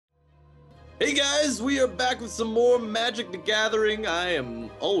Hey guys, we are back with some more Magic the Gathering. I am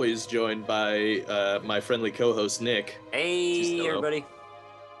always joined by my friendly co-host Nick. Hey everybody.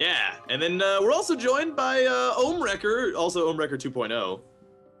 Yeah, and then we're also joined by Ohmwrecker, also Ohmwrecker 2.0.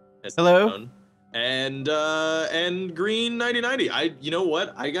 Hello. And Green9090. You know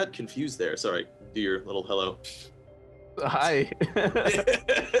what? I got confused there. Sorry. Do your little hello. Hi.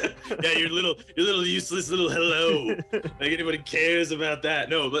 Yeah, your little useless little hello. Like anybody cares about that?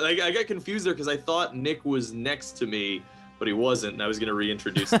 No, but I got confused there because I thought Nick was next to me, but he wasn't, and I was gonna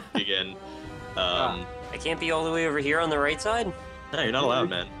reintroduce him again. I can't be all the way over here on the right side. No, you're not allowed,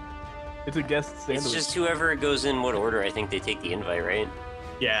 man. It's a guest sandwich. It's just whoever goes in what order. I think they take the invite, right?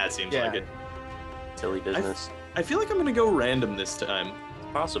 Yeah, it seems like it. Silly business. I feel like I'm gonna go random this time.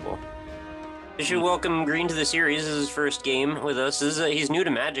 It's possible. We should welcome Green to the series. This is his first game with us. He's new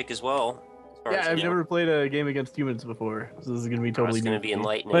to Magic as well. Yeah, I've never played a game against humans before, so this is gonna be totally new. It's gonna be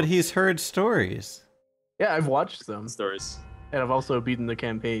enlightening. But he's heard stories. Yeah, I've watched some stories, and I've also beaten the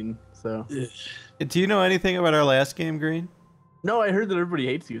campaign. So, do you know anything about our last game, Green? No, I heard that everybody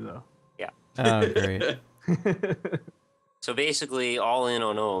hates you though. Yeah. Oh, great. So basically, all in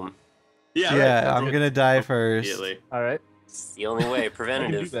on Ohm. Yeah. Yeah, right. I'm gonna die first. All right. It's the only way.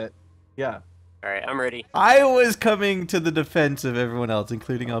 Preventative. I can do that. Yeah. All right, I'm ready. I was coming to the defense of everyone else,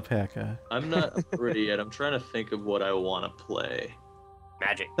 including Alpaca. I'm not ready yet. I'm trying to think of what I want to play.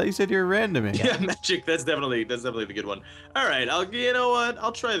 Magic. I thought you said you were randoming. Yeah, Magic. That's definitely the good one. All right, you know what?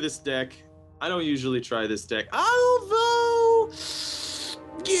 I'll try this deck. I don't usually try this deck, although,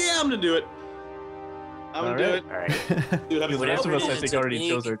 yeah, I'm gonna do it. I'm gonna do it. All right. Dude, The rest of us, I think, already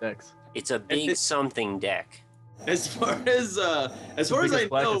chose our decks. It's a big something deck. As far as I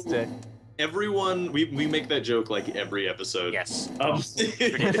know, deck. everyone we make that joke like every episode. Yes.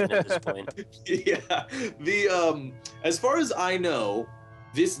 Tradition at this point. Yeah. As far as I know,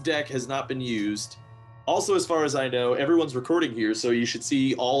 this deck has not been used. Also, as far as I know, everyone's recording here, so you should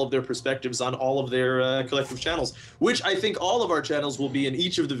see all of their perspectives on all of their collective channels, which I think all of our channels will be in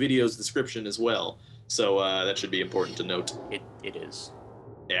each of the videos' description as well. So that should be important to note. It is.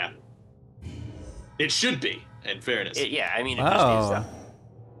 Yeah. It should be, in fairness. Yeah, I mean, it just needs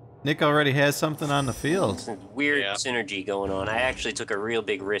Nick already has something on the field. some weird synergy going on. I actually took a real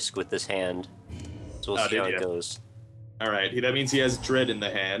big risk with this hand, so we'll see how it goes. All right, that means he has Dread in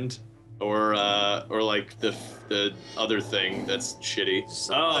the hand, or like the other thing that's shitty.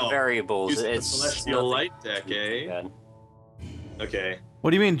 Some variables. It's Celestial Light deck, eh? Bad. Okay.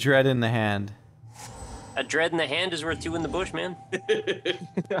 What do you mean, dread in the hand? A Dread in the hand is worth two in the bush, man.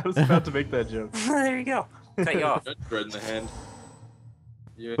 I was about to make that joke. There you go. Cut you off. Dread in the hand.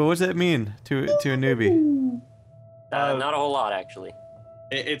 Yeah. But what does that mean to a newbie? Not a whole lot, actually.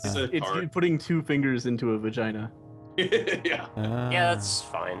 It's you putting two fingers into a vagina. Yeah. Yeah, that's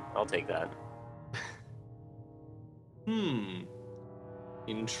fine. I'll take that.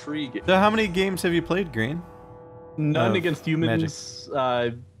 Intriguing. So how many games have you played, Green? None against humans.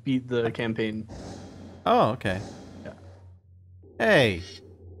 Beat the campaign. Oh, okay. Yeah. Hey.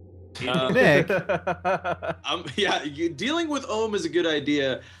 Nick. Dealing with Ohm is a good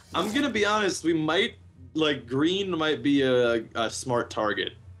idea. I'm gonna be honest. Green might be a smart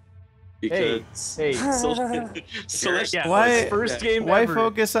target because Celestial. Why? First game Why ever.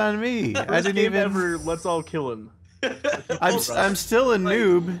 focus on me? I didn't even. Ever. Let's all kill him. I'm still a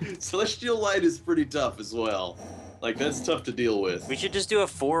noob. Celestial Light is pretty tough as well. Like that's tough to deal with. We should just do a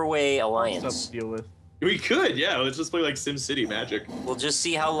four-way Tough alliance. to deal with. We could, yeah. Let's just play like SimCity Magic. We'll just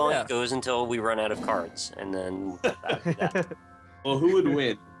see how long it goes until we run out of cards, and then after that. Well, who would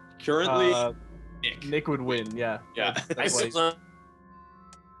win? Currently, Nick would win. Yeah. Yeah. I still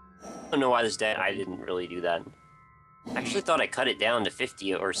don't know why this deck. I didn't really do that. I actually thought I cut it down to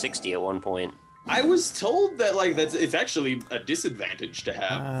 50 or 60 at one point. I was told that it's actually a disadvantage to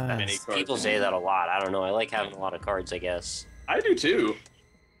have many cards. People say that a lot. I don't know. I like having a lot of cards, I guess. I do too.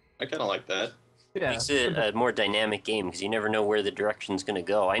 I kind of like that. Yeah. Makes it a more dynamic game because you never know where the direction's going to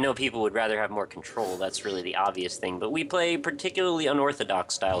go. I know people would rather have more control. That's really the obvious thing. But we play particularly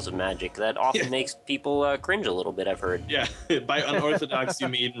unorthodox styles of Magic. That often makes people cringe a little bit, I've heard. Yeah, by unorthodox you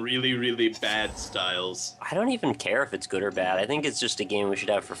mean really, really bad styles. I don't even care if it's good or bad. I think it's just a game we should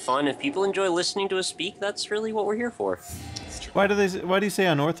have for fun. If people enjoy listening to us speak, that's really what we're here for. Why do you say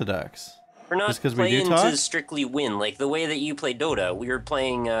unorthodox? We're not Just 'cause we do playing talk? to strictly win, like the way that you play Dota. We're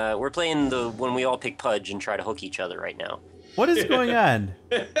playing the when we all pick Pudge and try to hook each other right now. What is going on?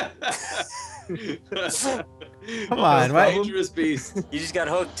 Come on, why? Dangerous beast. You just got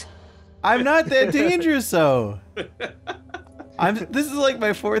hooked. I'm not that dangerous, though. This is like my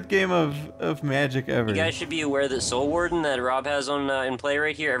 4th game of Magic ever. You guys should be aware that Soul Warden that Rob has on in play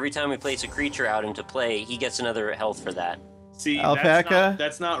right here, every time we place a creature out into play, he gets another health for that. See, Alpaca?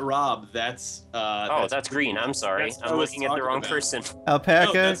 That's not Rob. That's that's Green. I'm sorry. I'm looking at the wrong person.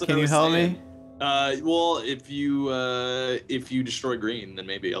 Alpaca, can you help me? Well, if you destroy Green, then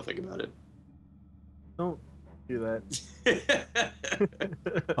maybe I'll think about it. Don't do that.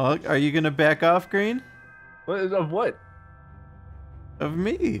 Oh, are you gonna back off, Green? Of what? Of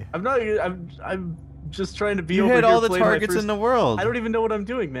me. I'm not. I'm just trying to be. You over hit here all the playing my targets first... in the world. I don't even know what I'm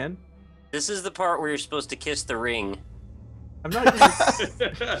doing, man. This is the part where you're supposed to kiss the ring. I'm not.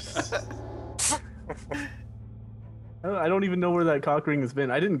 I don't even know where that cock ring has been.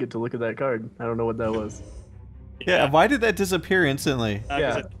 I didn't get to look at that card. I don't know what that was. Yeah, why did that disappear instantly?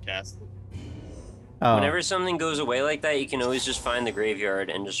 Yeah. Oh. Whenever something goes away like that, you can always just find the graveyard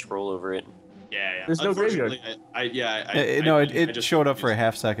and just scroll over it. Yeah. There's no graveyard. It just showed up for a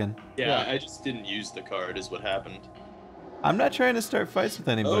half second. Yeah, I just didn't use the card. Is what happened. I'm not trying to start fights with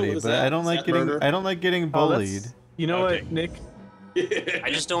anybody, what is but that? I don't Is like that getting. murder? I don't like getting bullied. You know Okay. what, Nick? I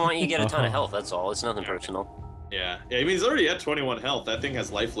just don't want you to get a ton of health, that's all. It's nothing personal. Yeah. I mean, he's already at 21 health. That thing has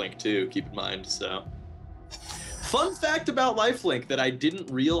lifelink too. Keep in mind. So, fun fact about lifelink that I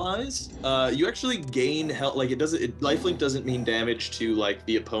didn't realize: you actually gain health. Like lifelink doesn't mean damage to like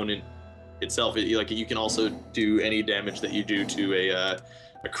the opponent itself. You can also do any damage that you do to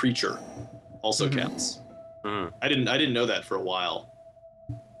a creature. Also counts. Mm. I didn't know that for a while.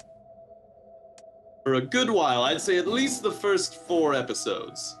 For a good while, I'd say at least the first 4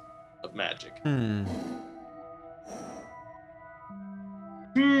 episodes of Magic.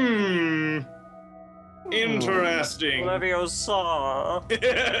 Interesting. Leviosa.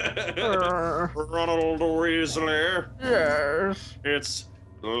 Ronald Weasley. Yes. It's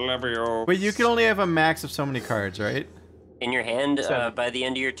Levio. But you can only have a max of so many cards, right? In your hand, 7. by the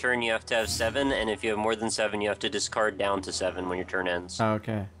end of your turn, you have to have 7, and if you have more than 7, you have to discard down to 7 when your turn ends. Oh,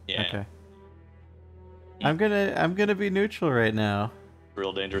 okay. Yeah. Okay. I'm gonna be neutral right now.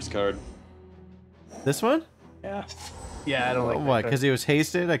 Real dangerous card. This one? Yeah. Yeah, I don't like What? that Because he was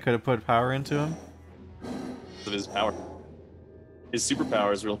hasted? I could have put power into him. Of his power. His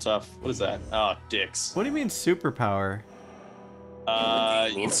superpower is real tough. What is that? Oh, dicks. What do you mean superpower?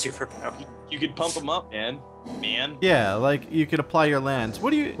 Means superpower. You could pump him up, man. Yeah, like you could apply your lands.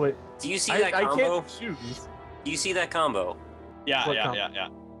 What do you? Wait, Do you see that I combo? can't choose. Do you see that combo? Yeah, What yeah.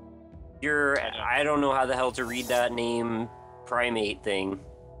 I don't know how the hell to read that name primate thing.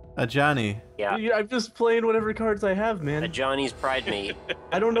 A Johnny. Yeah. I'm just playing whatever cards I have, A man. Johnny's Pride Mate.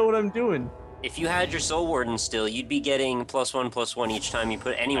 I don't know what I'm doing. If you had your Soul Warden still, you'd be getting +1/+1 each time you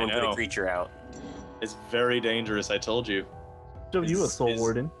put put a creature out. It's very dangerous, I told you. Show you a Soul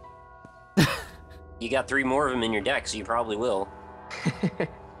Warden. You got 3 more of them in your deck, so you probably will.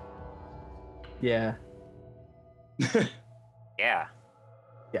 Yeah. Yeah.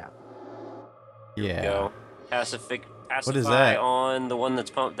 Yeah. Go. Pacify What is that? on the one that's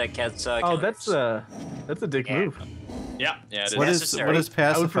pumped that gets. Oh, that's a dick move. Yeah, it is. What necessary. does I would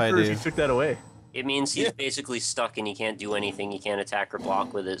pacify prefer if do? you took that away. It means he's basically stuck and he can't do anything. He can't attack or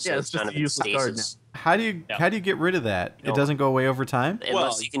block with it. So Yeah, it's it's just kind of a in useless card stasis. How do you get rid of that? No. It doesn't go away over time? Unless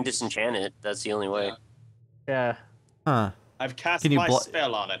Well, you can disenchant it. That's the only way. Yeah. Huh. I've cast Can you my blo-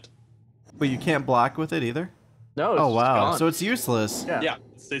 spell on it. But you can't block with it either? No. It's Oh just wow. gone. So it's useless. yeah. Yeah,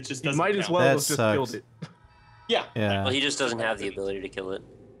 it just You doesn't might as count. well That have just killed sucks. it. Yeah, Yeah. Well, he just doesn't have the ability to kill it.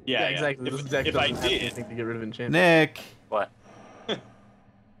 yeah, Exactly. If, This deck if I doesn't have did, anything to get rid of enchantment. Nick, What?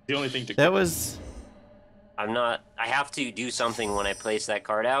 the only thing to that was I'm not. I have to do something when I place that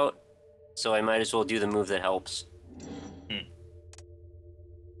card out, so I might as well do the move that helps.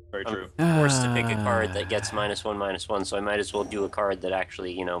 very true. Forced to pick a card that gets -1/-1, so I might as well do a card that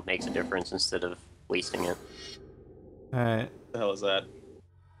actually, makes a difference instead of wasting it. Alright. What the hell is that?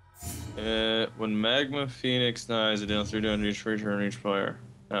 When Magma Phoenix dies, it deals 3 damage each creature and each player.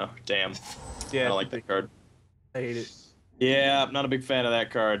 Oh, damn. Yeah. I don't like that card. I hate it. Yeah, I'm not a big fan of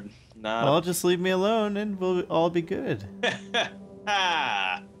that card. Not Well, just leave me alone and we'll all be good.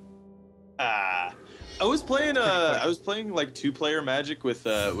 I was playing like 2-player Magic with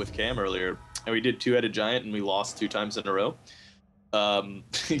Cam earlier, and we did 2-headed giant and we lost 2 times in a row.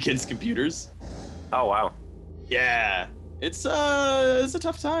 Against computers. Oh wow. Yeah. It's a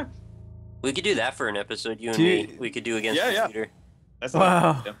tough time. We could do that for an episode, you and Do me. you- We could do against Yeah, the yeah. computer. That's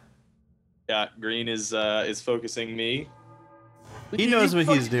Wow. Yeah, Green is focusing me. He knows what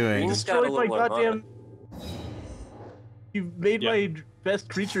he's doing. Green's got a Destroyed my little goddamn. You made Yeah. my best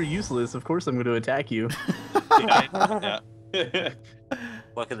creature useless. Of course, I'm going to attack you. Yeah.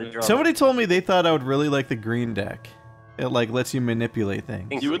 Luck of the draw. Somebody told me they thought I would really like the green deck. It like lets you manipulate I things.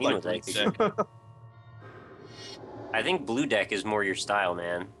 think You would green like would this like deck. I think blue deck is more your style,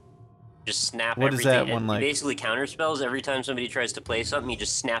 man. Just snap What is everything. that one like? It basically counter spells every time somebody tries to play something. You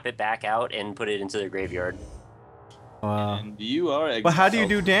just snap it back out and put it into their graveyard. Wow. And you are exiled. But how do you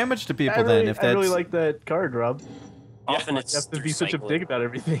do damage to people then? If I really that's like that card, Rob. Often You it's have to through be such a cycling. dick about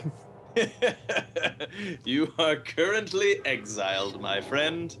everything. You are currently exiled, my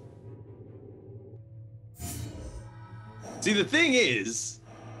friend. See, the thing is,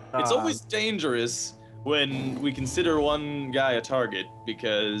 it's always dangerous when we consider one guy a target,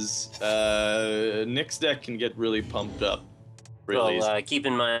 because Nick's deck can get really pumped up. Really. Well, keep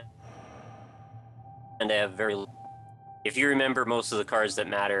in mind, and I have very. If you remember most of the cards that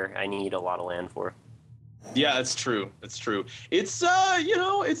matter, I need a lot of land for. Yeah, it's true. It's true. It's you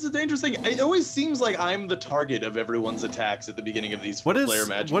know, it's a dangerous thing. It always seems like I'm the target of everyone's attacks at the beginning of these player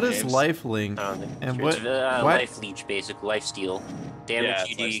magic what games. is life link? And It's, what? life leech, basic life steal. Damage Yeah, you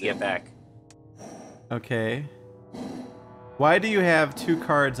it's do, life you steal. get back. Okay. Why do you have 2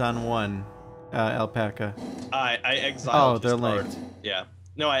 cards on one, Alpaca? I exiled they're his card. linked. Yeah.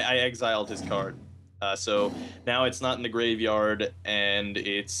 No, I exiled his card. So now it's not in the graveyard, and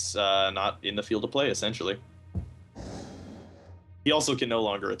it's not in the field of play, essentially. He also can no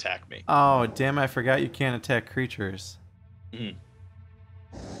longer attack me. Oh, damn, I forgot you can't attack creatures. Mhm.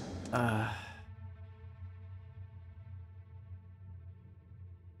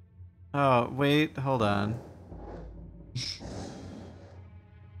 Oh, wait, hold on.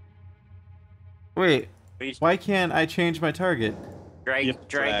 Wait, why can't I change my target? Drag, Yep,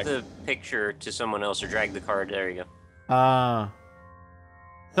 drag drag. the picture to someone else, or drag the card. There you go.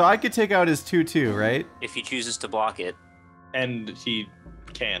 So I could take out his 2/2, right? If he chooses to block it, And he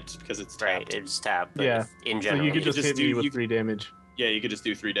can't, because it's tapped. right, it's tapped. But Yeah. in So general, you could just just hit me do- with you- 3 damage. Yeah, you could just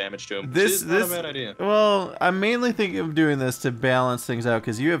do 3 damage to him. Which This is not a bad idea. Well, I'm mainly thinking of doing this to balance things out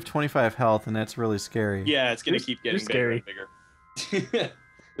because you have 25 health and that's really scary. Yeah, it's gonna You're- keep getting you're bigger and bigger.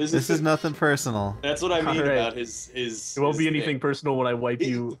 This is nothing personal. That's what I mean Alright. about his. It won't be anything personal when I wipe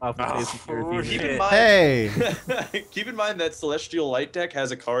you off the face of the earth. Keep in either. mind. Hey! Keep in mind that Celestial Light deck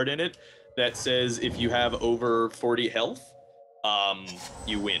has a card in it that says if you have over 40 health,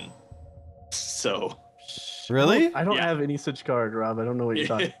 you win. So. Really? I don't Yeah. have any such card, Rob. I don't know what you're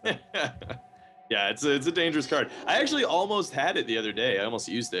talking about. Yeah, it's a dangerous card. I actually almost had it the other day. I almost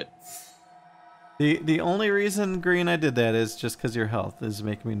used it. The only reason, Green, I did that is just because your health is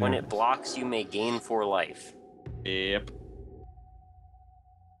making me nervous. when it blocks, you may gain 4 life. Yep.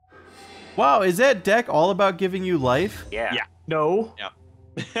 Wow, is that deck all about giving you life? Yeah. Yeah. No.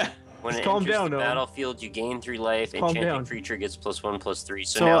 When Just it calm enters down, the Owen. battlefield, you gain 3 life. Calm Enchanted down. creature gets +1/+3.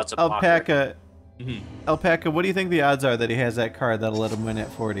 So, So, now it's a blocker. Alpaca, Mhm. Alpaca, what do you think the odds are that he has that card that'll let him win at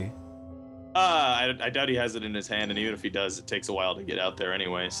 40? I doubt he has it in his hand, and even if he does, it takes a while to get out there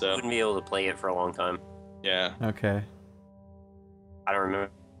anyway. So Wouldn't be able to play it for a long time. yeah. Okay. I don't remember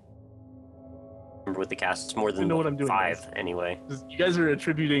with the cast. It's more than know what I'm doing, 5 guys. anyway. You guys are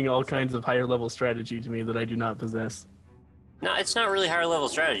attributing all kinds of higher level strategy to me that I do not possess. No, it's not really higher level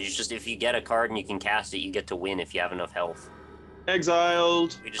strategy. It's just if you get a card and you can cast it, you get to win if you have enough health.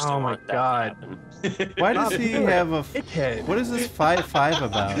 Exiled. We just Oh don't my want that God. to happen. Why does he have a... Dickhead. What is this 5/5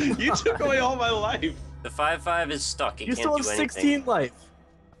 about? You took away all my life. The 5/5 is stuck. It You can't still do have anything. 16 life.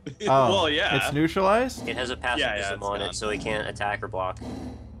 Oh, Well, yeah. It's neutralized? It has a Yeah, yeah, pacifism it's on gone. it, so it can't attack or block.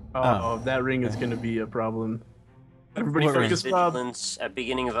 Oh, that ring is okay. going to be a problem. Everybody What ring? focus, Rob. Vigilance. At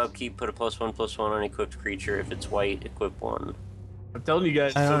beginning of upkeep, put a +1/+1 on equipped creature. If it's white, equip 1. I'm telling you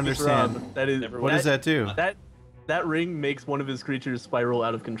guys, I don't focus, understand. Rob. That is, Never What does that do? That ring makes one of his creatures spiral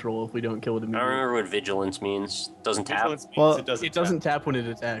out of control if we don't kill it I don't immediately. remember what vigilance means. Doesn't tap. Vigilance means Well, it doesn't. It doesn't tap when it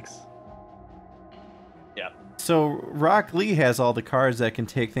attacks. Yeah. So, Rock Lee has all the cards that can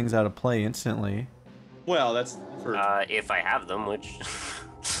take things out of play instantly. Well, that's for. If I have them, which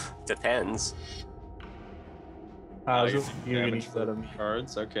depends. Oh, So you're you're gonna damage use that on me.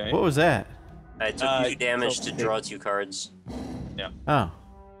 cards. Okay. What was that? I took 2 damage to okay. draw 2 cards. Oh.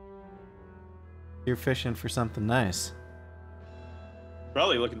 You're fishing for something nice.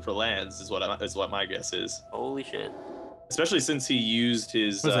 Probably looking for lands is what my guess is. Holy shit. Especially since he used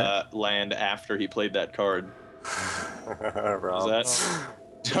his What was land after he played that card. Rob. Is that?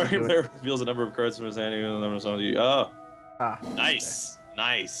 Target player reveals a number of cards from his hand. Even the number of some of you. Oh, Ah, nice,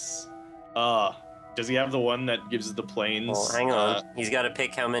 nice. Does he have the one that gives the planes? Well, hang on. He's got to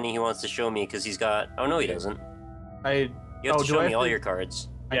pick how many he wants to show me because he's got. Oh no, he doesn't. I You have to do show I me have all to- your cards.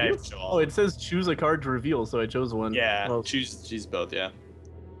 I Yeah, do? you have to show all. Oh, it says choose a card to reveal, so I chose one. Yeah, Well, choose both. Yeah.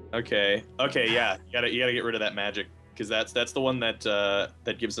 Okay. Okay. Yeah. You gotta get rid of that magic because that's the one that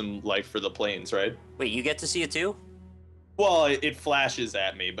that gives him life for the planes, right? Wait, you get to see it too? Well, it flashes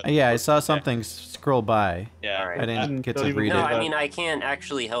at me, but Yeah, I saw something scroll by. yeah. All right. I didn't get don't to even read know No, it. I mean I can't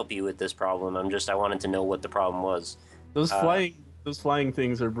actually help you with this problem. I wanted to know what the problem was. Those flying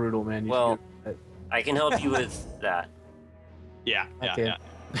things are brutal, man. You Well, should get I can help you with that. Yeah, yeah, Okay. yeah.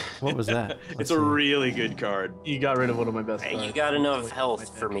 What was that? It's Let's a see. really good card. You got rid of one of my best. Hey, you cards. got enough Wait, health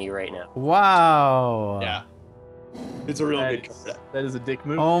my for deck. me right now. Wow. Yeah. It's a real That good is, card. that is a dick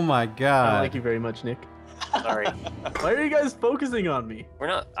move. Oh my I god. don't like you very much, Nick. Sorry. Why are you guys focusing on me? We're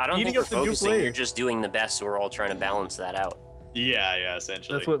not. I don't Eating think we're up the new focusing. player. You're just doing the best, so we're all trying to balance that out. Yeah, yeah,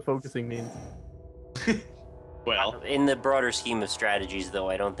 essentially. That's what focusing means. Well, In the broader scheme of strategies, though,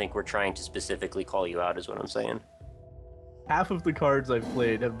 I don't think we're trying to specifically call you out, is what I'm saying. Half of the cards I've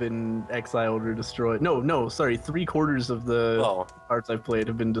played have been exiled or destroyed. No, sorry. 3/4 of the Well, cards I've played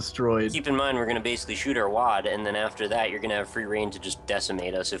have been destroyed. keep in mind we're going to basically shoot our wad, and then after that, you're going to have free reign to just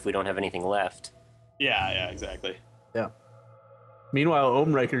decimate us if we don't have anything left. yeah, yeah, exactly. Meanwhile,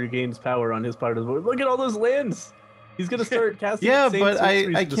 Ohmwrecker gains power on his part of the board. Look at all those lands. He's gonna start casting. Yeah, insane but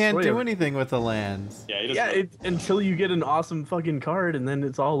sorceries I to can't destroy do everything. anything with the lands. Yeah, he doesn't. Yeah, until you get an awesome fucking card, and then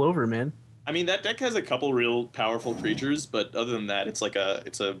it's all over, man. I mean, that deck has a couple real powerful creatures, but other than that, it's like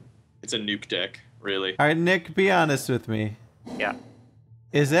it's a nuke deck, really. All right, Nick, be honest with me. Yeah.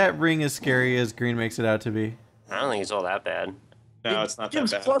 Is that ring as scary as Green makes it out to be? I don't think it's all that bad. No, It it's not that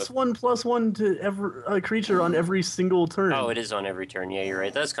gives bad. +1/+1 to every creature on every single turn. Oh, it is on every turn. Yeah, you're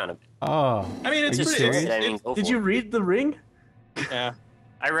right. That's kind of. Oh. I mean, it's Are you pretty. serious? I mean, go Did for you it. read the ring? Yeah.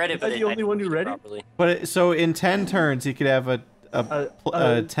 I read it, that but the only one who read it? properly. But so in 10 turns, he could have a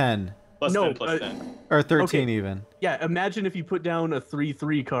 10 Plus No, 10, plus 10. or 13 Okay. even. Yeah, imagine if you put down a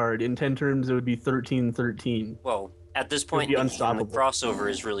 3/3 card. In 10 turns, it would be 13/13. Well, at this point, be in the game, the unstoppable. crossover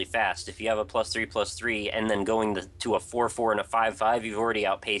is really fast. If you have a +3/+3 and then going to a 4/4 and a 5/5, you've already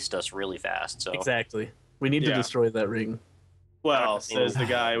outpaced us really fast. So Exactly. We need to Yeah. destroy that ring. Well, says the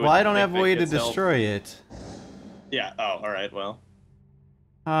guy. Well, I don't have a Nick way to itself. destroy it. Yeah. Oh, all right. Well.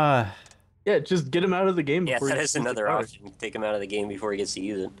 Yeah, just get him out of the game yeah, before that he is uses the another card. option. Take him out of the game before he gets to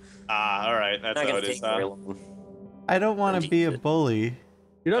use it. All right. That's Not how gonna it take is. very long. I don't want to be a bully.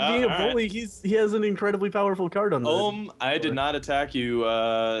 You're not being a all right. bully. He has an incredibly powerful card on the. I did not attack you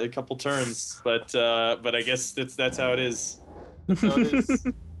a couple turns, but I guess that's how it is. That's how it is.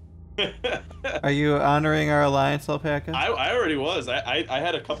 Are you honoring our alliance, Alpaca? I already was. I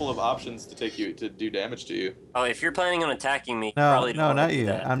had a couple of options to do damage to you. Oh, if you're planning on attacking me, you No, probably don't no, wanna not do you.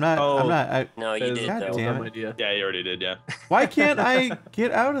 that. I'm not. Oh. I'm not. No, That you is did a though. damn dumb it. idea. Yeah, you already did. Yeah. Why can't I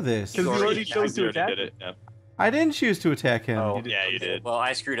get out of this? 'Cause you already chose to you already attack did it. Yeah. I didn't choose to attack him. Oh. Yeah, you did. Well,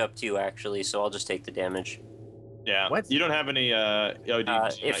 I screwed up too, actually, so I'll just take the damage. Yeah. What? You don't have any.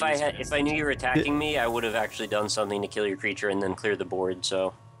 If I knew you were attacking me, I would have actually done something to kill your creature and then clear the board.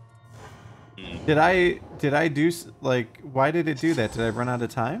 So Did I do like? Why did it do that? Did I run out of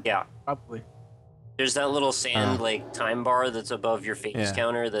time? yeah, Probably. there's that little sand like time bar that's above your phase Yeah.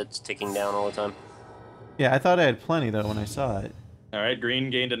 counter that's ticking down all the time. Yeah, I thought I had plenty though when I saw it. All right. Green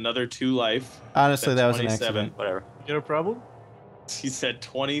gained another 2 life. Honestly, that was an 27. accident. Whatever. You got a problem? He said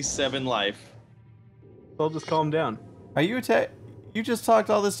 27 life. I'll just calm down. Are you attack? You just talked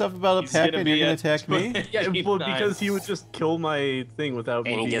all this stuff about He's Alpaca gonna and you're be gonna at attack me? Yeah, well, 29. because he would just kill my thing without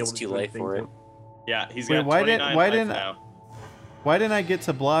me And he being gets able to 2 do life anything for to it. him. Yeah, he's Wait, got why 29 didn't- life now. Why didn't I get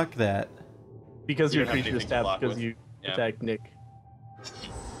to block that? Because You your don't have creature is anything to tapped block because with. you Yeah. attacked Nick.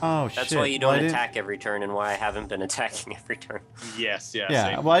 Oh shit. That's why you Well, I don't didn't- attack every turn, and why I haven't been attacking every turn. Yes. Yeah.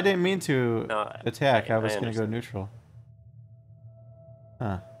 Yeah. same. Well, I didn't mean to No, attack. I I was gonna go understand. neutral.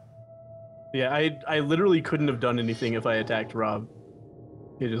 Huh. Yeah, I literally couldn't have done anything if I attacked Rob.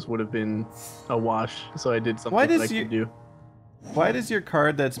 It just would have been a wash. So I did something Why that I does could do. Why does your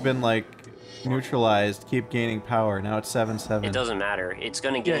card that's been like neutralized keep gaining power? Now it's 7/7. It doesn't matter. It's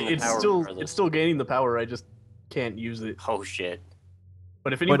gonna Yeah, gain the it's power still regardless. gaining the power. I just can't use it. Oh shit.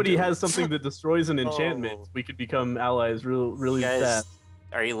 But if anybody do- has something that destroys an enchantment, Oh. we could become allies really You guys, fast.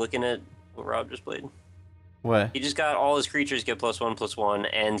 are you looking at what Rob just played? What? He just got all his creatures get +1/+1,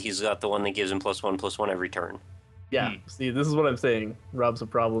 and he's got the one that gives him +1/+1 every turn. Yeah. See, this is what I'm saying. Rob's a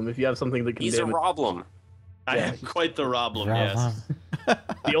problem. If you have something that can He's a damage, problem. I Yeah. am quite the problem. Yes.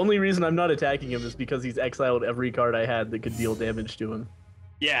 the only reason I'm not attacking him is because he's exiled every card I had that could deal damage to him.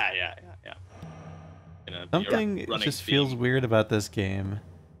 Yeah. You know, Something running just speed. feels weird about this game.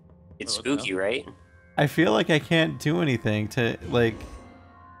 It's Oh, what's spooky, right? I feel like I can't do anything to like.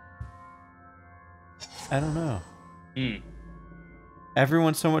 I don't know. Hmm.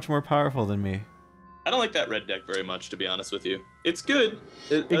 Everyone's so much more powerful than me. I don't like that red deck very much, to be honest with you. It's good.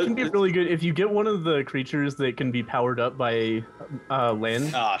 It can be really good if you get one of the creatures that can be powered up by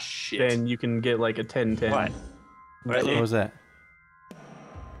land. Ah, shit. Then you can get like a 10/10. What? Right, What was that?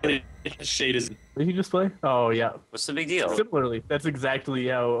 Shade is. What did he just play? Oh, yeah. What's the big deal? Similarly, that's exactly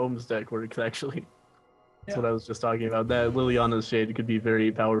how Ohm's deck works, actually. That's what I was just talking about. That Liliana's Shade could be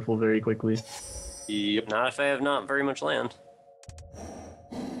very powerful very quickly. Yep. Not if I have not very much land.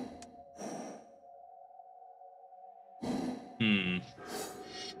 Hmm.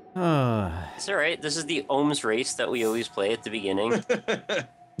 It's alright. This is the Ohm's race that we always play at the beginning.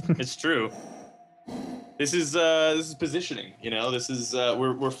 It's true. This is positioning. You know, this is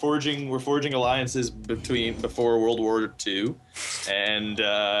we're forging alliances before World War II,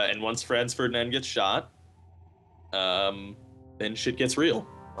 and once Franz Ferdinand gets shot, then shit gets real.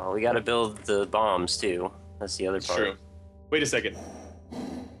 Well, we gotta build the bombs too. That's the other It's part. true. Wait a second.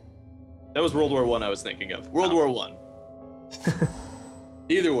 That was World War I was thinking of. World War I.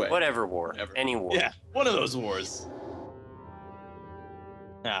 Either way. Whatever war. Whatever. Any war. Yeah, one of those wars.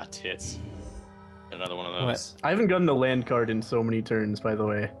 Ah, tits. Another one of those. I haven't gotten a land card in so many turns, by the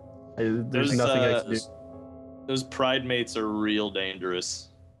way. There's nothing I can do. Those pride mates are real dangerous.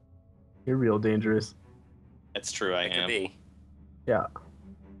 You're real dangerous. That's true, I It could am. be. Yeah.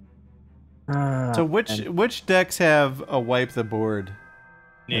 So which decks have a wipe the board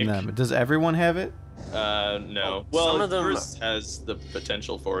in Nick. them? Does everyone have it? No. Some Well, of them- yours has the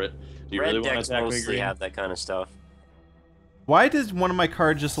potential for it. Do you Red really want decks to attack me, mostly Green? have that kind of stuff. Why does one of my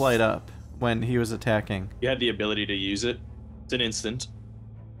cards just light up when he was attacking? You had the ability to use it. It's an instant.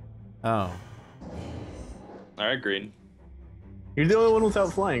 Oh. Alright, Green. You're the only one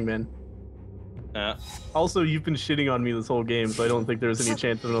without flying, man. Yeah. Also, you've been shitting on me this whole game, so I don't think there's any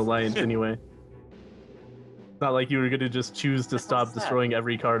chance of an alliance anyway. Not like you were gonna just choose to stop hell's that? destroying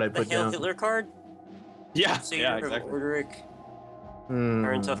every card I The put Hail down. Hitler card? Yeah, Savior yeah, of exactly. Orderic. Hmm.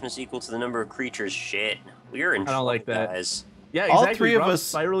 Power and toughness equal to the number of creatures. Shit. We're in I don't like trouble, that. guys. Yeah, All exactly. three of Rob's us-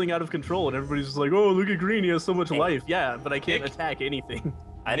 spiraling out of control, and everybody's just like, "Oh, look at Green, he has so much Hey. life." Yeah, but I can't Nick- attack anything.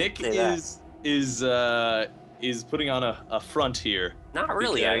 I Nick didn't say that. is putting on a front here. Not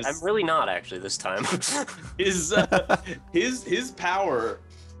really. I'm because- really not actually this time. His power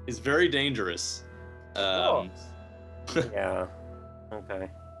is very dangerous. Yeah. Okay.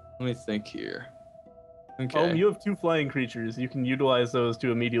 Let me think here. Okay. Oh, you have 2 flying creatures. You can utilize those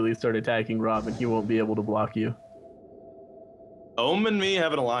to immediately start attacking Rob, and he won't be able to block you. Ohm and me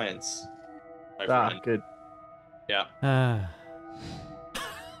have an alliance. My Ah, friend. good. Yeah.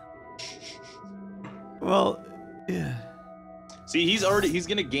 Well, yeah. See, he's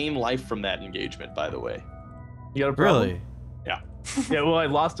gonna gain life from that engagement, by the way. You got a problem? Really? Yeah, well, I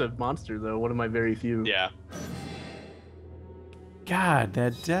lost a monster, though. One of my very few. Yeah. God,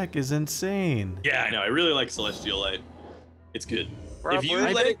 that deck is insane. Yeah, I know. I really like Celestial Light. It's good. Rob, if you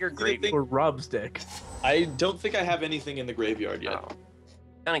where let did it, your I graveyard- think- Or Rob's deck. I don't think I have anything in the graveyard yet. Oh.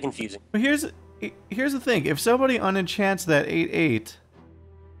 Kind of confusing. But here's the thing: if somebody unenchants that 8/8,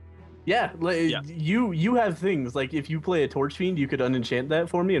 Yeah, Yeah. you have things. Like, if you play a Torch Fiend, you could unenchant that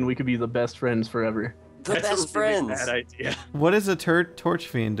for me, and we could be the best friends forever. The That's best a really friends. bad idea. what is a Torch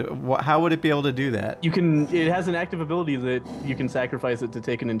Fiend? How would it be able to do that? It has an active ability that you can sacrifice it to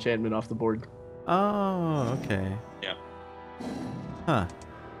take an enchantment off the board. Oh, okay. Yeah. Huh.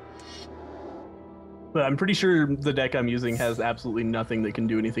 But I'm pretty sure the deck I'm using has absolutely nothing that can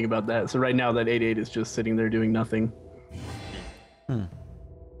do anything about that. So right now, that 8/8 is just sitting there doing nothing. Hmm.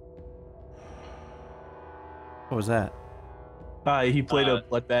 What was that? He played a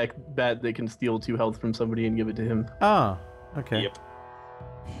bloodback bat that can steal 2 health from somebody and give it to him. Oh, okay. Yep.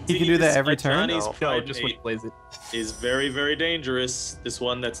 You can do that every turn? Johnny's No. No, Pride just when he Mate plays it. is very, very dangerous. This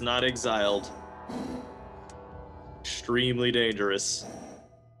one that's not exiled. Extremely dangerous.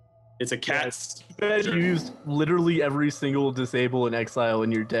 It's a cat. You guys used literally every single disable and exile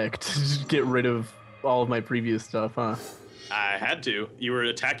in your deck to just get rid of all of my previous stuff, huh? I had to. You were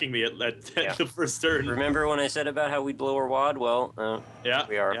attacking me at Yeah. the first turn. Remember when I said about how we'd blow our wad? Well, Yeah,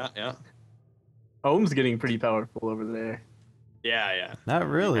 we are. Yeah. Ohm's getting pretty powerful over there. Yeah. Not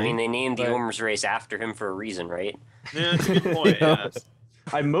really. I mean, they named the But- Ohm's race after him for a reason, right? Yeah, that's a good point. Yeah.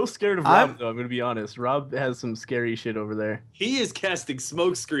 I'm most scared of I'm- Rob, though, I'm gonna be honest. Rob has some scary shit over there. He is casting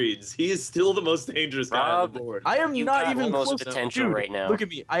smoke screens. He is still the most dangerous guy on Rob, the board. I am You not got even the most close potential Dude, right now. Look at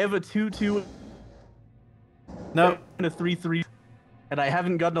me. I have a 2/2 No. and a 3/3, and I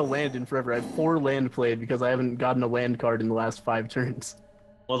haven't gotten a land in forever. I have 4 land played because I haven't gotten a land card in the last 5 turns.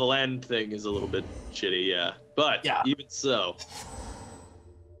 Well, the land thing is a little bit shitty, yeah. But Yeah. even so,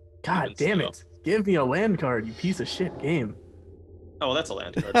 God Even damn so. it! Give me a land card, you piece of shit game. oh, that's a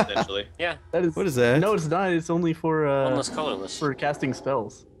land card potentially. Yeah, That is. What is that? No, it's not. It's only for unless colorless. for casting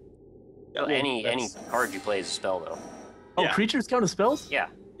spells. Well, Yeah, any that's- card you play is a spell, though. Oh, Yeah. creatures count as spells? Yeah.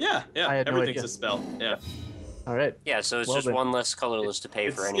 Yeah. I had no Everything's idea. a spell. Yeah. All right. Yeah, so it's Well just then. one less colorless to pay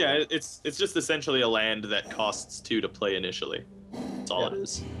for anything. Yeah, it's just essentially a land that costs 2 to play initially. That's all it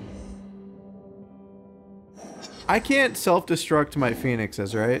is. I can't self-destruct my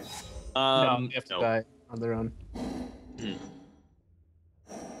phoenixes, right? No, they have to die on their own.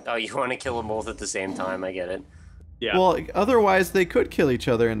 Oh, you want to kill them both at the same time? I get it. Yeah. Well, otherwise they could kill each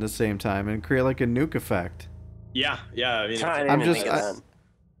other in the same time and create like a nuke effect. Yeah. I mean, I I'm didn't just, think of that.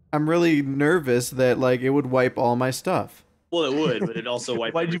 I'm really nervous that like it would wipe all my stuff. well, it would, but it also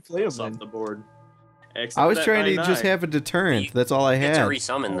wiped Why'd you play everything else him off the board. I was Except trying to that just 9-9. have a deterrent. That's all I You get to had.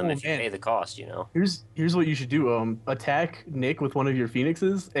 resummon them Oh, if you man. pay the cost, you know. Here's what you should do. Attack Nick with one of your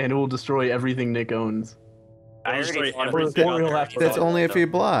phoenixes, and it will destroy everything Nick owns. I Destroy already thought everything about on that. there. That's That's only if he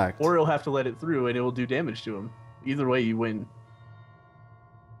blocked. Or he'll have to let it through, and it will do damage to him. Either way, you win.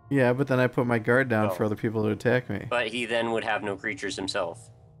 Yeah, but then I put my guard down Oh. for other people to attack me. But he then would have no creatures himself.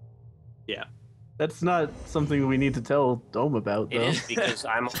 That's not something we need to tell Dome about, though. It is because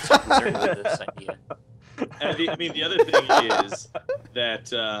I'm also concerned with this idea. And the other thing is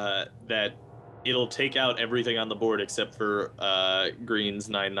that it'll take out everything on the board except for Green's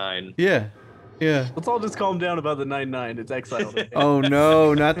 9-9. Yeah. Yeah. Let's all just calm down about the 9-9. It's exiled. Oh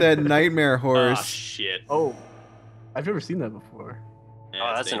no, not that nightmare Ah, horse. shit. Oh, I've never seen that before. Yeah, Oh,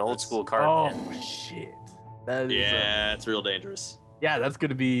 it's that's an old dangerous. school card. Oh man. shit. That is. Yeah, it's real dangerous. Yeah, that's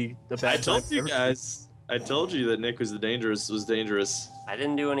gonna be the bad I told time you ever. guys. I told you that Nick was dangerous. I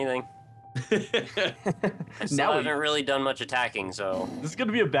didn't do anything. I still Now haven't really done much attacking, so this is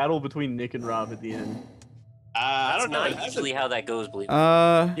gonna be a battle between Nick and Rob at the end. I that's don't know. It not hasn't- usually how that goes, believe me.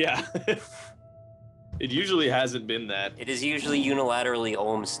 Yeah. It usually hasn't been that. It is usually unilaterally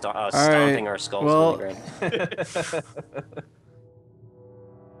Ohm right, stomping our skulls well- on the ground.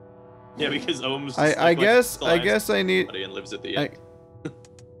 Yeah, because Ohm's. I guess I need. And lives at the end.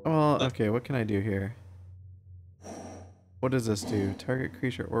 Well, okay. What can I do here? What does this do? Target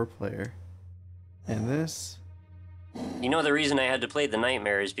creature or player. And this. You know the reason I had to play the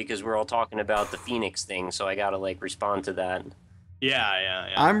nightmare is because we're all talking about the Phoenix thing, so I gotta like respond to that. Yeah.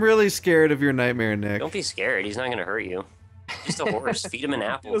 I'm really scared of your nightmare, Nick. Don't be scared. He's not gonna hurt you. Just a horse. Feed him an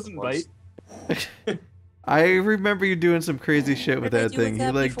apple. He doesn't bite. I remember you doing some crazy shit with What did I that do thing. with that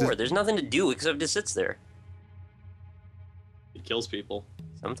You like before? There's nothing to do except it sits there. He kills people.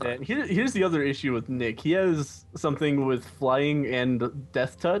 Sometimes. And here's the other issue with Nick. He has something with flying and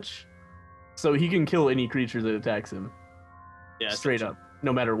death touch, so he can kill any creature that attacks him. Yeah. Straight up,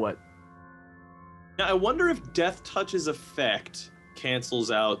 no matter what. Now I wonder if Death Touch's effect cancels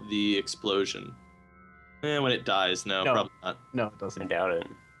out the explosion. When it dies, no, No. probably not. No, it I doesn't. doubt it.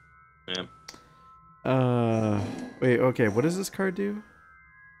 Yeah. Wait, okay, what does this card do?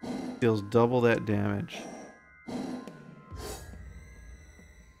 Deals double that damage.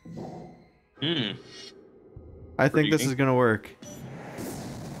 Hmm. I think this is gonna work.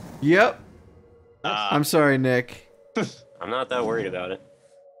 Yep. Ah, I'm sorry, Nick. I'm not that worried about it.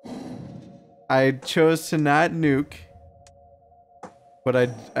 I chose to not nuke, but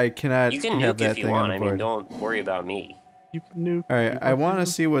I cannot You can have nuke that if you thing want. on I the mean, board. don't worry about me. You can nuke. All right, I want to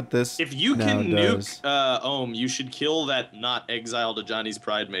see what this if you now can does. nuke Ohm, you should kill that not exiled to Johnny's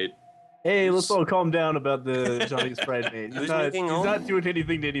pride mate. Hey, let's all calm down about the Johnny's pride mate. Who's nuking He's Ohm? not doing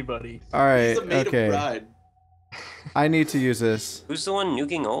anything to anybody. All right, He's a mate okay. of pride. I need to use this. Who's the one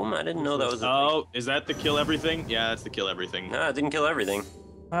nuking Ohm? I didn't know that was a thing. Oh, is that the kill everything? Yeah, that's the kill everything. No, it didn't kill everything.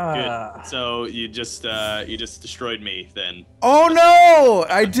 Ah. So you just destroyed me then. Oh no!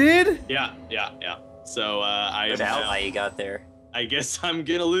 I did. Yeah. So I What ally you got there? I guess I'm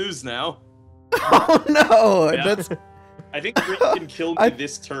gonna lose now. Oh no! Yeah. That's. I think Green can kill me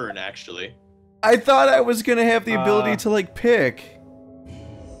this turn actually. I thought I was gonna have the ability Uh. to like pick.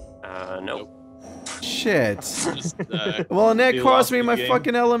 Nope. Shit. Just, Well, and that You cost lost me the my game.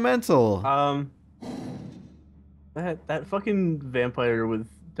 fucking elemental. That fucking vampire with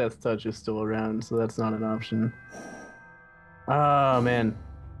death touch is still around, so that's not an option. Oh man.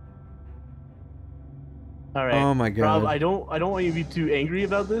 All right. Oh my god. Rob, I don't want you to be too angry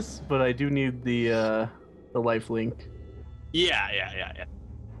about this, but I do need the life link. yeah.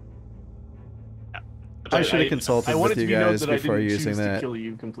 I should have consulted I with wanted to you be known guys that I before didn't using choose to that. kill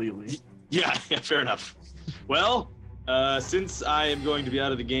you completely. Yeah, fair enough. Well, since I am going to be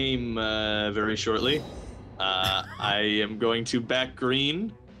out of the game very shortly, I am going to back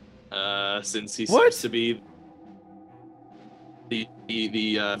Green, since he What? seems to be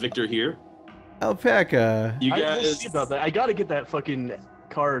the victor here. Alpaca. You We'll guys, see about that. I gotta get that fucking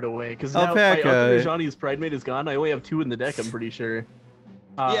card away because now my Alpaca. other Johnny's pride mate is gone. I only have 2 in the deck. I'm pretty sure.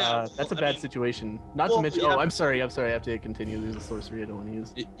 That's a I bad mean, situation. Not to well, mention. yeah. Oh, I'm sorry. I have to continue. There's a sorcery I don't want to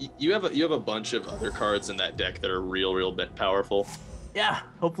use. You have a bunch of other cards in that deck that are real bit powerful. Yeah.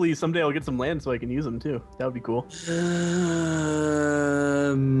 Hopefully someday I'll get some land so I can use them too. That would be cool.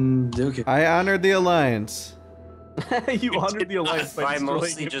 Okay. I honored the alliance. You honored the alliance by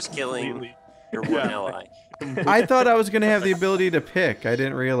mostly destroying it just killing completely. your one ally. I thought I was gonna have the ability to pick. I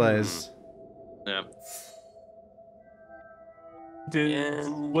didn't realize. Yeah.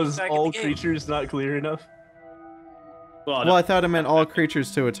 And Was back at all the game. creatures not clear enough? Well, I thought it meant all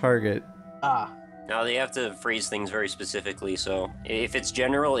creatures to a target. Ah. Now they have to phrase things very specifically, so if it's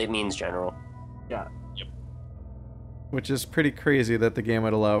general, it means general. Yeah. Which is pretty crazy that the game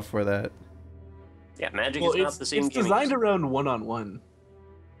would allow for that. Yeah, Magic Well, is not the same it's game. designed around one-on-one,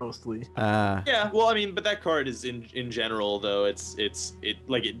 mostly. Yeah, well, I mean, but that card is in general though. It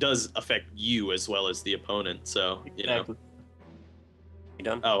does affect you as well as the opponent. So you know. You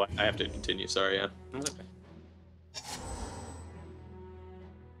done? Oh, I have to continue. Sorry, yeah. That's okay.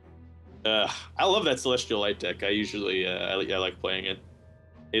 I love that Celestial Light deck. I usually I like playing it.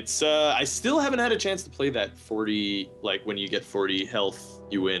 It's I still haven't had a chance to play that 40, like when you get 40 health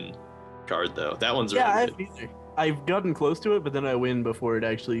you win card though. That one's really Yeah, good. I've gotten close to it, but then I win before it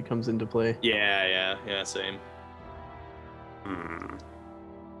actually comes into play. Yeah, same.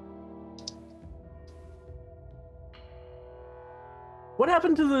 What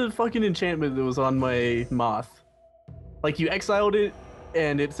happened to the fucking enchantment that was on my moth? Like, you exiled it,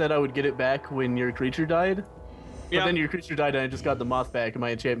 and it said I would get it back when your creature died. But then your creature died, and I just got the moth back, and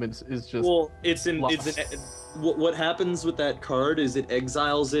my enchantment is just. Well, lost. What happens with that card is it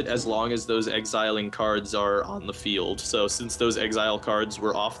exiles it as long as those exiling cards are on the field. So since those exile cards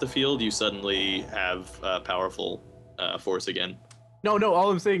were off the field, you suddenly have powerful force again. No, all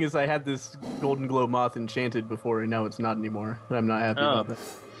I'm saying is I had this Golden Glow moth enchanted before, and now it's not anymore. And I'm not happy about that.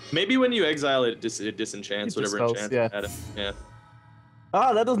 Maybe when you exile it, it disenchants It whatever dispels, enchant yeah. it had it. Yeah.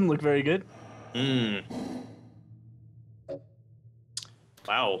 Ah, that doesn't look very good.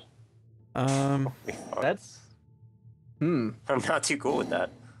 Wow. That's. I'm not too cool with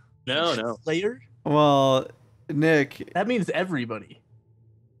that. No. Slayer? Well, Nick. That means everybody.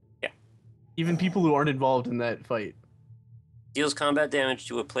 Yeah. Even people who aren't involved in that fight. Deals combat damage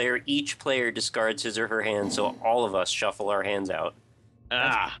to a player. Each player discards his or her hand, so all of us shuffle our hands out.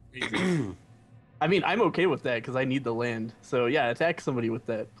 I mean, I'm okay with that because I need the land. So yeah, attack somebody with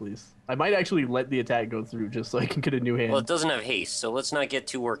that, please. I might actually let the attack go through just so I can get a new hand. Well, it doesn't have haste, so let's not get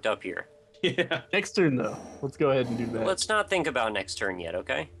too worked up here. Yeah. Next turn, though. Let's go ahead and do that. Let's not think about next turn yet,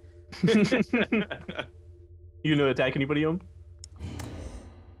 okay? You gonna attack anybody,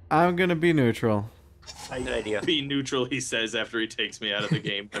 I'm gonna be neutral. Good idea. Be neutral, he says after he takes me out of the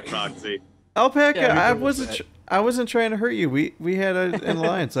game by proxy. Alpaca, Yeah, I wasn't trying to hurt you. We had an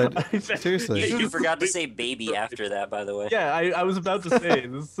alliance. Seriously. You forgot to say baby after that, by the way. Yeah, I was about to say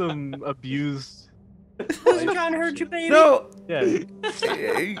this is some abused. I wasn't trying to hurt you, baby. No, Yeah.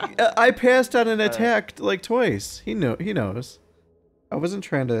 I passed on an attack like twice. He knows. I wasn't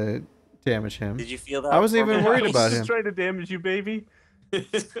trying to damage him. Did you feel that? I wasn't even worried about He's him. trying to damage you, baby.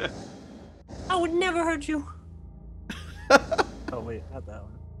 I would never hurt you. Oh wait, not that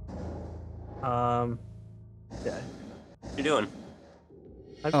one. Yeah. What you doing?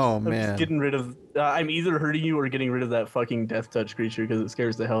 I'm man. just getting rid of. I'm either hurting you or getting rid of that fucking death touch creature because it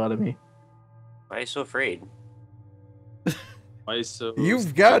scares the hell out of me. Why are you so afraid? Why so?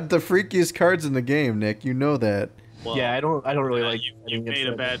 You've got the freakiest cards in the game, Nick. You know that. Well, Yeah, I don't really like. You made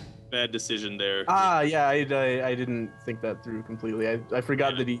a bad decision there. Ah, yeah, I didn't think that through completely. I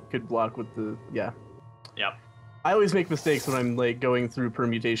forgot that he could block with the Yep. I always make mistakes when I'm like going through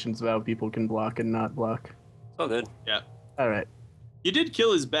permutations of how people can block and not block. It's all good. Yeah. All right. You did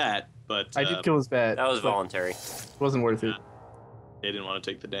kill his bat, but I did kill his bat. That was but voluntary. Wasn't worth it. they didn't want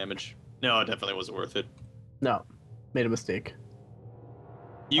to take the damage. No, it definitely wasn't worth it. No, made a mistake.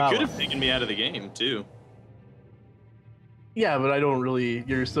 You could have taken me out of the game too. Yeah, but I don't really.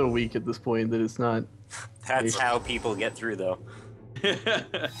 You're so weak at this point that it's not. That's how people get through, though.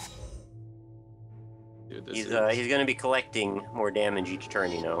 Dude, He's going to be collecting more damage each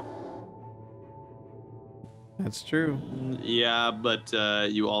turn, you know. That's true. Yeah, but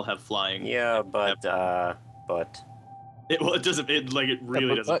you all have flying. Yeah, but. It doesn't. It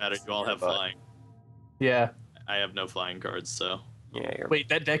really doesn't but- matter. You all have but- flying. Yeah. I have no flying cards, so Yeah, you're. Wait,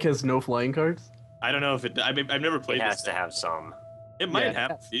 that deck has no flying cards? I don't know if it. I've never It played has this. to have some. It might Yeah.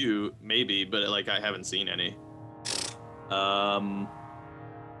 have a few, maybe, but I haven't seen any.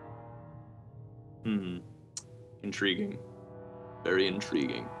 Intriguing. Very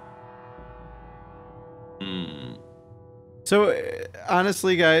intriguing. So,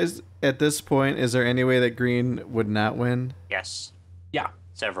 honestly, guys, at this point, is there any way that green would not win? Yes. Yeah.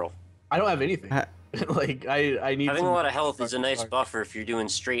 Several. I don't have anything. Like I need. Having a lot of health is a nice buffer if you're doing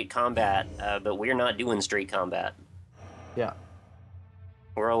straight combat, but we're not doing straight combat. Yeah.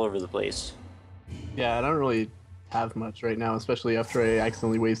 We're all over the place. Yeah, I don't really have much right now, especially after I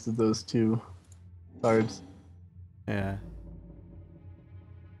accidentally wasted those 2 cards. Yeah.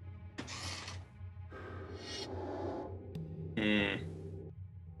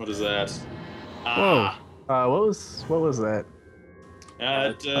 What is that? Whoa. What was that?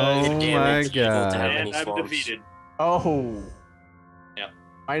 Oh Damn, my it's evil to have god. any and I'm swamps. defeated. Oh. Yep.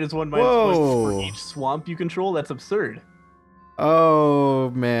 -1/1 Whoa. for each swamp you control. That's absurd.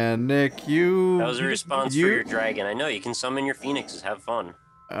 Oh man, Nick, you. That was a response for your dragon. I know, you can summon your phoenixes, have fun.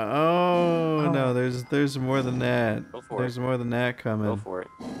 Oh no, there's more than that. Go for There's more than that coming. Go for it.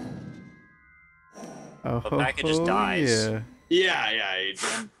 Oh, Alpaca just dies. yeah.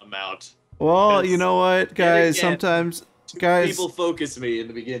 I'm out. Well, you know what, guys? again, Sometimes, guys, People focus me in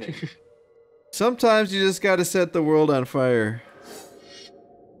the beginning. sometimes you just gotta set the world on fire.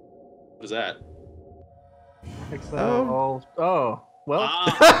 What is that? Exile all. Well. What?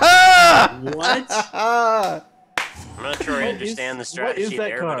 I'm not sure I understand the strategy what is that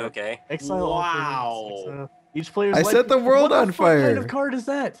there, card? but okay. Exile all Wow. things, exile. Each player's I life- set the world what on the fuck kind fire. of card is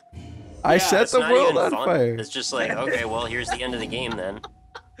that? I set It's the not world even on fun. fire. It's just like, okay, well, here's the end of the game then.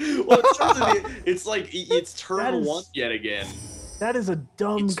 Well, it's like it's That turn is- 1 yet again. That is a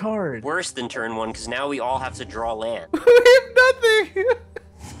dumb It's card. Worse than turn 1, because now we all have to draw land. We have nothing.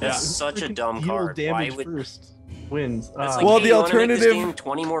 That's such a dumb Deal card. Why damage would... first wins. It's like, Well, hey, the you wanna make this alternative- game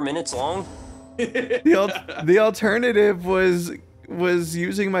 20 more minutes long? The alternative was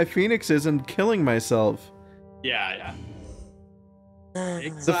using my phoenixes and killing myself. Yeah.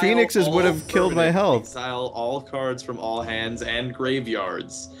 The phoenixes would have killed my health. Exile all cards from all hands and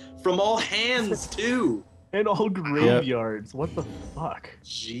graveyards. From all hands, too. And all graveyards. What the fuck?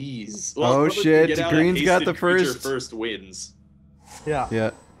 Jeez. Oh, whoever shit, can get out a Green's got hasted the creature first. wins. Yeah.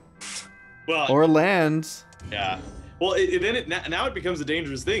 Yeah. Well, Or lands. yeah. Well, now it becomes a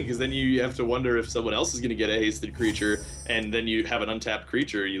dangerous thing, because then you have to wonder if someone else is going to get a hasted creature, and then you have an untapped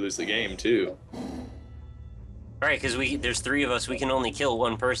creature, you lose the game, too. Right, because there's 3 of us, we can only kill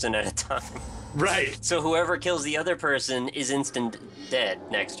 1 person at a time. Right. So whoever kills the other person is instant dead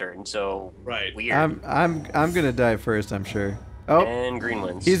next turn, so... Right. Weird. I'm gonna die first, I'm sure. Oh, And green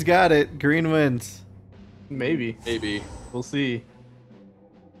wins. he's got it. Green wins. Maybe. Maybe. We'll see.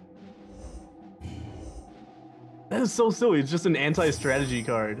 That is so silly. It's just an anti-strategy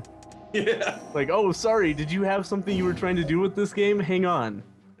card. Yeah. Like, oh, sorry, did you have something you were trying to do with this game? Hang on.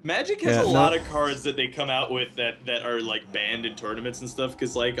 Magic has Yeah, a no. lot of cards that they come out with that are like banned in tournaments and stuff,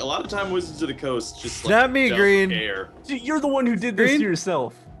 because like a lot of time Wizards of the Coast just like, Not me, don't Green. care. You're the one who did this Green? to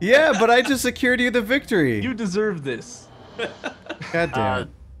yourself. Yeah, but I just secured you the victory. You deserve this. God damn.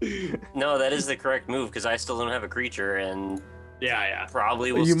 No, that is the correct move, because I still don't have a creature, and Yeah.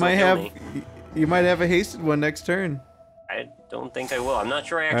 probably will you still might kill have me. you might have a hasted one next turn. I don't think I will. I'm not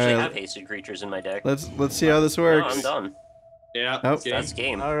sure I actually Alright. have hasted creatures in my deck. Let's see how this No, works. I'm done. Yeah. Nope. game. That's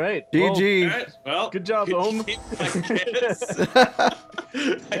game. All right. GG. All right, well, Good job, Ohm. game, I guess.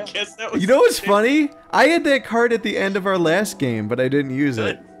 I guess that was. You know what's funny? I had that card at the end of our last game, but I didn't use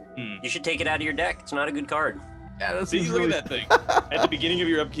Good. it. You should take it out of your deck. It's not a good card. Yeah, that's See, look at that thing. At the beginning of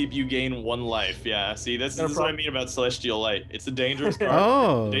your upkeep, you gain 1 life. Yeah. See, this is what I mean about Celestial Light. It's a dangerous card.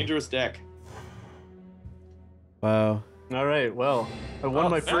 Oh. Dangerous deck. Wow. All right. Well, I won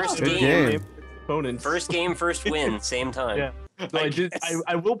my first Good game. opponent. First game, first win, same time. Yeah. So I did.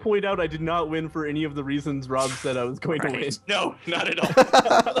 I will point out I did not win for any of the reasons Rob said I was going to win. No, not at all.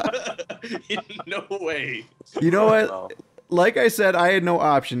 No way. You know what? Well, Like I said, I had no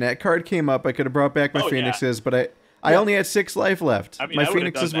option. That card came up. I could have brought back my Oh, yeah. phoenixes, but I only had 6 life left. I mean, my I would've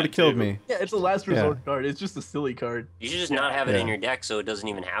phoenixes done would have that killed too. me. Yeah, it's a last resort card. It's just a silly card. you should just not have it in Yeah. your deck so it doesn't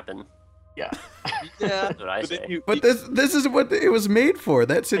even happen. Yeah. Yeah. That's what I But then say. you- But this is what it was made for.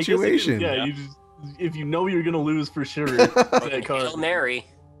 That I guess it is- situation. Yeah, you just if you know you're gonna lose for sure. that card. Hail Mary.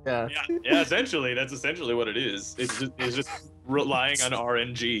 Yeah. Yeah, essentially, that's essentially what it is. It's just relying on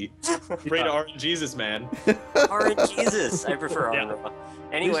RNG. Pray to RNGesus, man. Orange Jesus. I prefer Yeah. Orange.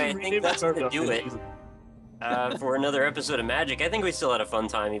 Anyway, I think that's gonna do it That for another episode of Magic. I think we still had a fun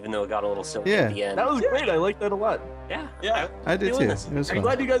time, even though it got a little silly Yeah. at the end. was great. I liked that a lot. Yeah. Yeah. I did Doing too. this. It was I'm fun.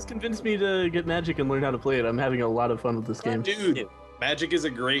 glad you guys convinced me to get Magic and learn how to play it. I'm having a lot of fun with this game. Dude, Magic is a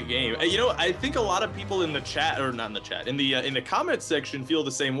great game. You know, I think a lot of people in the chat, or not in the chat, in the comments section feel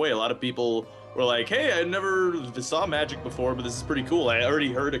the same way. A lot of people were like, "Hey, I never saw Magic before, but this is pretty cool." I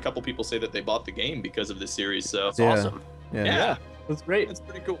already heard a couple people say that they bought the game because of this series. So That's Yeah. awesome. Yeah. That's great. That's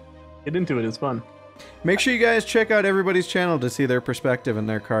pretty cool. Get into it. It's fun. Make sure you guys check out everybody's channel to see their perspective and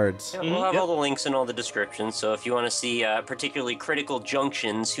their cards. Yeah, we'll have all the links in all the descriptions, so if you want to see particularly critical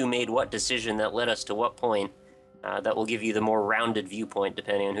junctions, who made what decision that led us to what point, that will give you the more rounded viewpoint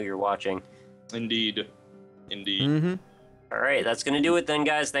depending on who you're watching. Indeed. Mm-hmm. All right, that's going to do it then,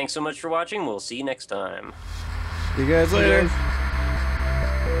 guys. Thanks so much for watching. We'll see you next time. See you guys later.